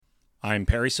I'm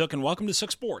Perry Sook, and welcome to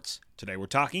Sook Sports. Today we're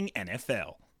talking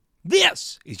NFL.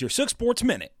 This is your Sook Sports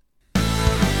Minute.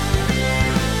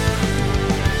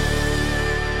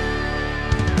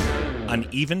 An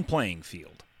even playing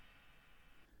field.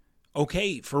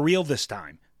 Okay, for real this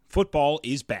time. Football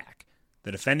is back.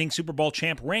 The defending Super Bowl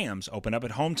champ Rams open up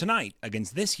at home tonight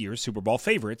against this year's Super Bowl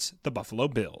favorites, the Buffalo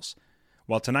Bills.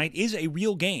 While tonight is a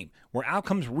real game where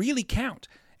outcomes really count,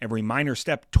 every minor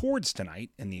step towards tonight,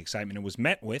 and the excitement it was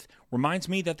met with, reminds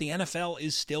me that the NFL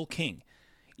is still king.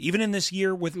 Even in this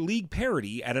year with league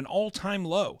parity at an all-time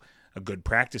low, a good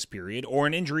practice period or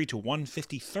an injury to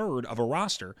 153rd of a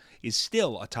roster is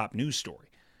still a top news story.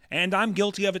 And I'm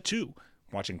guilty of it too,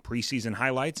 watching preseason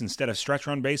highlights instead of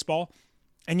stretch-run baseball.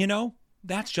 And you know,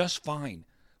 that's just fine.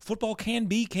 Football can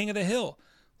be king of the hill.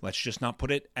 Let's just not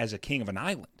put it as a king of an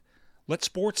island. Let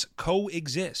sports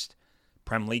coexist.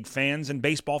 Prem League fans and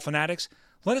baseball fanatics,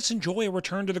 let us enjoy a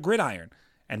return to the gridiron.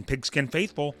 And Pigskin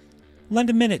faithful, lend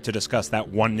a minute to discuss that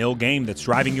 1-0 game that's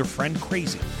driving your friend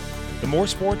crazy. The more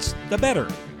sports, the better.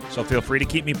 So feel free to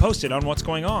keep me posted on what's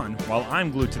going on while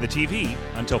I'm glued to the TV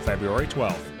until February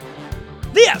 12th.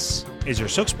 This is your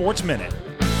Sook Sports Minute.